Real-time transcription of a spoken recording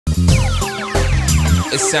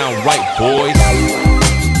It sound right, boys.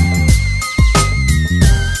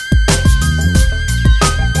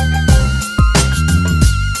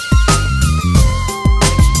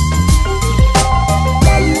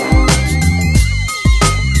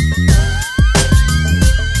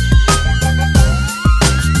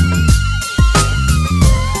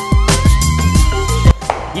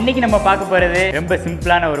 இன்னைக்கு நம்ம பார்க்க போகிறது ரொம்ப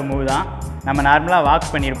சிம்பிளான ஒரு மூவ் தான். நம்ம நார்மலாக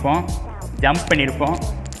வாக் பண்ணியிருப்போம், ஜம்ப் பண்ணியிருப்போம்.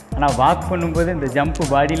 ஆனால் வாக் பண்ணும்போது இந்த ஜம்ப்பு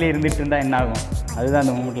பாடியிலே இருந்துகிட்டு இருந்தால் என்ன ஆகும், அதுதான்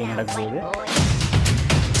அந்த மூமெண்ட்டில் நடக்க போகுது.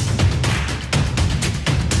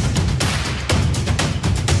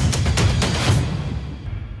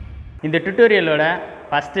 இந்த டுட்டோரியலோட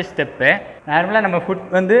ஃபஸ்ட்டு ஸ்டெப்பு, நார்மலாக நம்ம ஃபுட்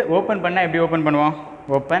வந்து ஓப்பன் பண்ணால் எப்படி ஓப்பன் பண்ணுவோம்?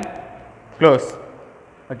 ஓப்பன் க்ளோஸ்,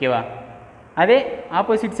 ஓகேவா? அதே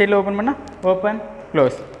ஆப்போசிட் சைடில் ஓப்பன் பண்ணால் ஓப்பன்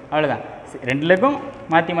க்ளோஸ், அவ்வளோதான். ரெண்டு லெக்கும்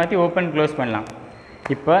மாற்றி மாற்றி ஓப்பன் க்ளோஸ் பண்ணலாம்.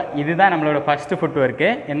 இப்போ இதுதான் நம்மளோட ஃபஸ்ட்டு ஃபுட் ஒர்க்கு.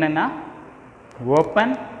 என்னென்னா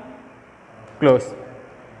ஓப்பன் க்ளோஸ்.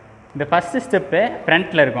 இந்த ஃபஸ்ட்டு ஸ்டெப்பு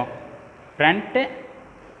ஃப்ரண்ட்டில் இருக்கும், ஃப்ரண்ட்டு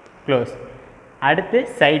க்ளோஸ். அடுத்து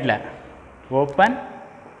சைடில் ஓப்பன்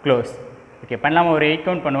க்ளோஸ். ஓகே, பண்ணலாமா? ஒரு 8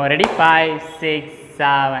 கவுண்ட் பண்ணுவோம். ரெடி? 5 6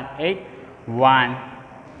 7 8 1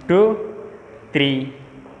 2 3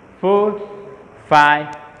 4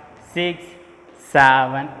 5 6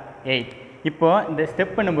 7 8. இப்போது இந்த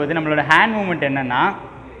ஸ்டெப் பண்ணும்போது நம்மளோட ஹேண்ட் மூமெண்ட் என்னென்னா,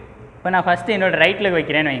 இப்போ நான் ஃபஸ்ட்டு என்னோடய ரைட் லெக்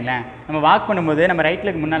வைக்கிறேன்னு வைங்களேன். நம்ம வாக் பண்ணும்போது நம்ம ரைட்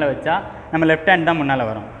லெக் முன்னால் வச்சா நம்ம லெஃப்ட் ஹேண்ட் தான் முன்னால்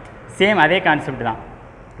வரும். சேம் அதே கான்செப்ட் தான்.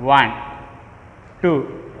 1 2.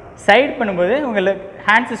 சைட் பண்ணும்போது உங்கள்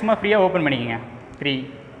ஹேண்ட்ஸு சும்மா ஃப்ரீயாக ஓப்பன் பண்ணிக்கோங்க. 3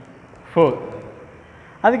 4.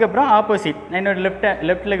 அதுக்கப்புறம் ஆப்போசிட், நான் என்னோடய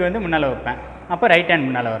லெஃப்ட் லெக் வந்து முன்னால் வைப்பேன், அப்போ ரைட் ஹேண்ட்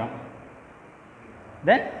முன்னால் வரும்.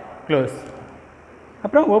 தென் க்ளோஸ்.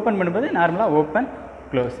 அப்புறம் ஓப்பன் பண்ணும்போது நார்மலாக ஓப்பன்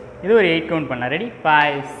க்ளோஸ். இது ஒரு 8 கவுண்ட் பண்ணலாம். ரெடி?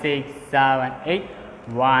 5 6 7 8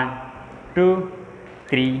 1 2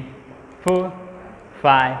 3 4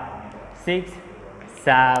 5 6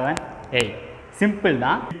 7 8. சிம்பிள்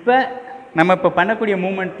தான். இப்போ நம்ம இப்போ பண்ணக்கூடிய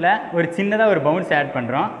மூமெண்ட்டில் ஒரு சின்னதாக ஒரு பவுன்ஸ் ஆட்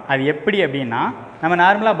பண்ணுறோம். அது எப்படி அப்படின்னா, நம்ம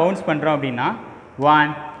நார்மலாக பவுன்ஸ் பண்ணுறோம் அப்படின்னா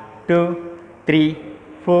 1 2 3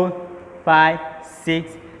 4 5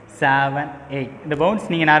 6 7 8. இந்த பவுன்ஸ்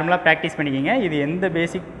நீங்கள் நார்மலாக ப்ராக்டிஸ் பண்ணிக்கிங்க. இது எந்த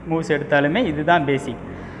பேசிக் மூவ்ஸ் எடுத்தாலுமே இதுதான் பேசிக்.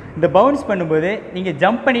 இந்த பவுன்ஸ் பண்ணும்போது நீங்கள்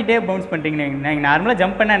ஜம்ப் பண்ணிகிட்டே பவுன்ஸ் பண்ணுறீங்கன்னு நீங்கள் நார்மலாக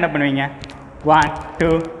ஜம்ப் பண்ணால் என்ன பண்ணுவீங்க? 1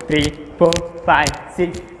 2 3 4 5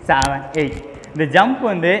 6 7 8. இந்த ஜம்ப்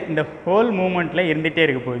வந்து இந்த ஹோல் மூமெண்ட்டில் இருந்துகிட்டே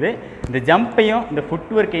இருக்க போகுது. இந்த ஜம்பையும் இந்த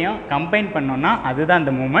ஃபுட் ஒர்க்கையும் கம்பைன் பண்ணோன்னா அதுதான்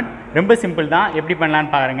இந்த மூமெண்ட். ரொம்ப சிம்பிள் தான். எப்படி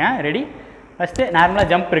பண்ணலான்னு பாருங்கள். ரெடி? ஃபஸ்ட்டு நார்மலாக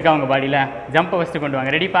ஜம்ப் இருக்கா உங்கள் பாடியில்? ஜம்பை ஃபஸ்ட்டு கொண்டு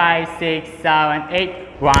வாங்க. ரெடி? 5 6 7 8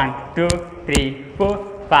 1 2 3 4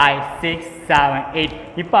 5 6 7 8.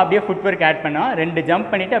 இப்போ அப்படியே ஃபுட் ஒர்க் ஆட் பண்ணோம். 2 ஜம்ப்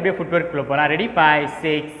பண்ணிவிட்டு அப்படியே ஃபுட் ஒர்க்குள்ளே போகலாம். ரெடி? 5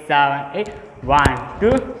 6 7 8 1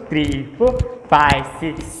 2 3 4 5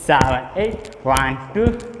 6 7 8 1 2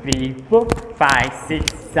 3 4 5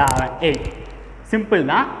 6 7 8. சிம்பிள்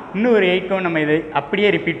தான். இன்னும் ஒரு 8 கவுண்ட் நம்ம இது அப்படியே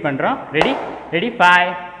ரிப்பீட் பண்ணுறோம். ரெடி? ரெடி?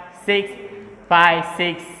 5 6 5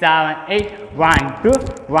 6 7 8 1 2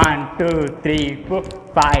 1 2 3 4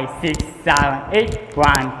 5 6 7 8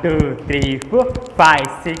 1 2 3 4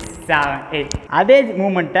 5 6 7 8. அதே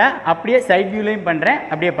மூமெண்ட்டை அப்படியே சைட் வியூலையும் பண்ணுறேன்.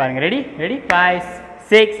 அப்படியே பாருங்கள். Ready? Ready? 5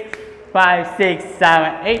 6 5 6 7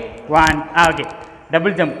 8 1. Okay,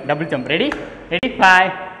 double jump. Ready? Ready?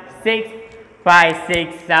 5 6 5 6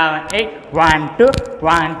 7 8 1 2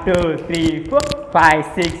 1 2 3 4 5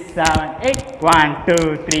 6 7 8 1 2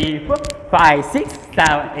 3 4 5 6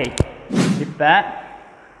 7 8. இப்போ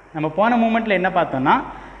நம்ம போன மூமெண்ட்டில் என்ன பார்த்தோம்னா,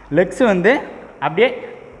 லெக்ஸ் வந்து அப்படியே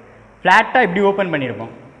ஃப்ளாட்டாக இப்படி ஓப்பன்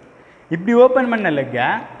பண்ணியிருப்போம். இப்படி ஓப்பன் பண்ண லெக்கை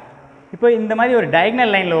இப்போ இந்த மாதிரி ஒரு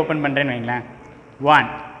டயக்னல் லைனில் ஓப்பன் பண்ணுறேன்னு வைங்களேன். 1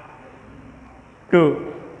 2.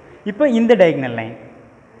 இப்போ இந்த டயக்னல் லைன்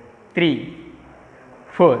 3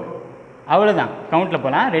 4. அவ்வளோதான். கவுண்டில்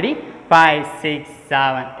போகலாம். ரெடி? 5 6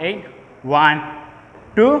 7 8 1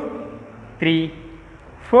 2 3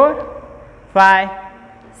 4 5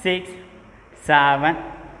 6 7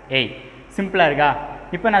 8. சிம்பிளாக இருக்கா?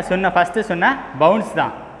 இப்போ நான் ஃபஸ்ட்டு சொன்ன பவுன்ஸ்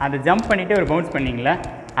தான். அந்த ஜம்ப் பண்ணிவிட்டு ஒரு பவுன்ஸ் பண்ணிங்களே,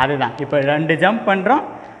 அதுதான். இப்போ 2 ஜம்ப் பண்ணுறோம்,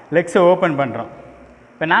 லெக்ஸை ஓப்பன் பண்ணுறோம்.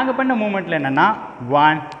 இப்போ நாங்கள் பண்ண மூமெண்ட்டில் என்னென்னா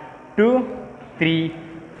 1 2 3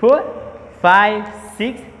 4 5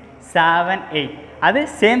 6 7 8. அது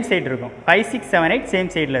சேம் சைடு இருக்கும். 5 6 7 8 சேம்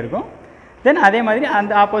சைடில் இருக்கும். தென் அதே மாதிரி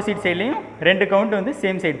அந்த ஆப்போசிட் சைட்லேயும் 2 கவுண்ட் வந்து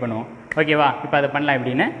சேம் சைடு பண்ணுவோம். ஓகேவா? இப்போ அதை பண்ணலாம்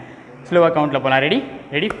எப்படின்னு ஸ்லோவாக கவுண்டில் போகலாம். ரெடி?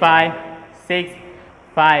 ரெடி? 5 6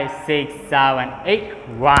 5 6 7 8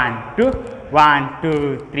 1 2 1 2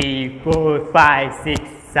 3 4 5 6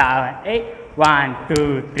 7 8 1 2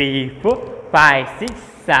 3 4 5 6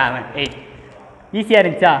 7 8. ஈஸியாக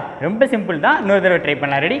இருந்துச்சா? ரொம்ப சிம்பிள் தான். இன்னொரு தடவை ட்ரை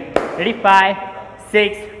பண்ணலாம். ரெடி? ரெடி? 5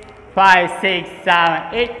 6 5 6 7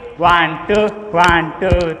 8 1 2 1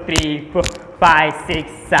 2 3 4 5 6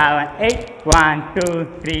 7 8 1 2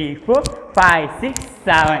 3 4 5 6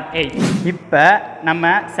 7 8 இப்போ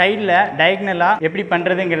நம்ம சைடில் டயக்னலாக எப்படி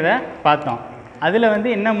பண்ணுறதுங்கிறத பார்த்தோம். அதில் வந்து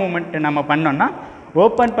என்ன மூமெண்ட் நம்ம பண்ணோம்னா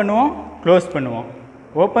ஓப்பன் பண்ணுவோம், க்ளோஸ் பண்ணுவோம்,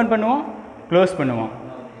 ஓப்பன் பண்ணுவோம், க்ளோஸ் பண்ணுவோம்.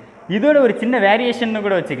 இதோட ஒரு சின்ன வேரியேஷன்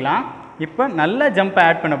கூட வச்சுக்கலாம். இப்போ நல்ல ஜம்பை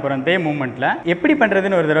ஆட் பண்ண போகிறோம் இதே மூமெண்ட்டில். எப்படி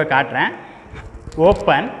பண்ணுறதுன்னு ஒரு தடவை காட்டுறேன்.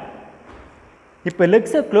 ஓப்பன். இப்போ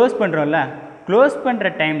லெக்ஸை க்ளோஸ் பண்ணுறோம்ல, க்ளோஸ் பண்ணுற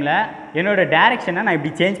டைமில் என்னோடய டேரெக்ஷனை நான்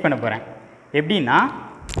இப்படி சேஞ்ச் பண்ண போகிறேன். எப்படின்னா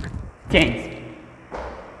சேஞ்ச்.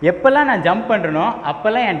 எப்போல்லாம் நான் ஜம்ப் பண்ணுறனோ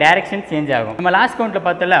அப்போல்லாம் என் டேரெக்ஷன் சேஞ்ச் ஆகும். நம்ம லாஸ்ட் கவுண்ட்டில்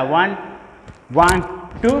பார்த்தோம்ல 1 1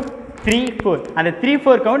 2 3 4 அந்த 3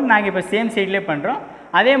 4 கவுண்ட் நாங்கள் இப்போ சேம் சைட்லேயே பண்ணுறோம்.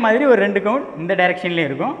 அதே மாதிரி ஒரு 2 கவுண்ட் இந்த டைரெக்ஷன்லேயும்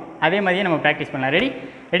இருக்கும். அதே மாதிரியே நம்ம ப்ராக்டிஸ் பண்ணலாம். Ready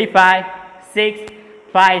ready 5 6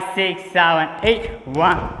 5 6 7 8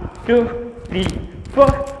 1 2 3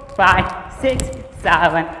 4 5 6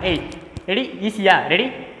 7 8 ready. ஈஸியா? ரெடி.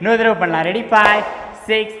 இன்னொரு தடவை பண்ணலாம். ரெடி 5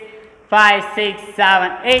 6 5 6 7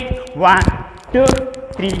 8 1 2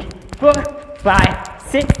 3 4 5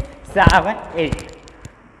 6 7 8.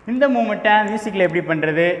 இந்த மூமெண்ட்டை மியூசிக்கில் எப்படி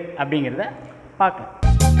பண்ணுறது அப்படிங்கிறத பார்க்கலாம்.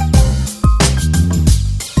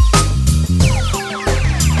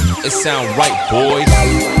 It sound right, boys.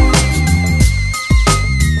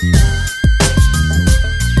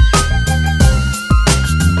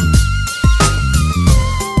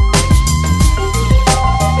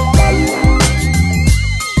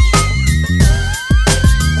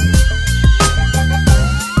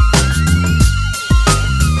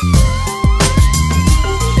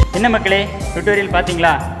 என்ன மக்களே, டுட்டோரியல்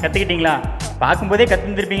பார்த்தீங்களா? கற்றுக்கிட்டீங்களா? பார்க்கும்போதே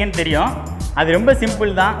கற்றுந்துருப்பீங்கன்னு தெரியும். அது ரொம்ப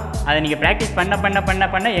சிம்பிள் தான். அதை நீங்கள் ப்ராக்டிஸ் பண்ண பண்ண பண்ண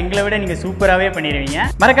பண்ண எங்களை விட நீங்கள் சூப்பராகவே பண்ணிடுவீங்க.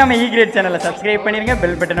 மறக்காமல் eGrade சேனலை சப்ஸ்கிரைப் பண்ணிடுங்க,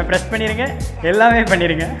 பெல் பட்டனை ப்ரெஸ் பண்ணிடுங்க, எல்லாமே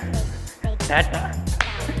பண்ணிடுங்க. டாட்டா.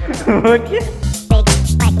 ஓகே.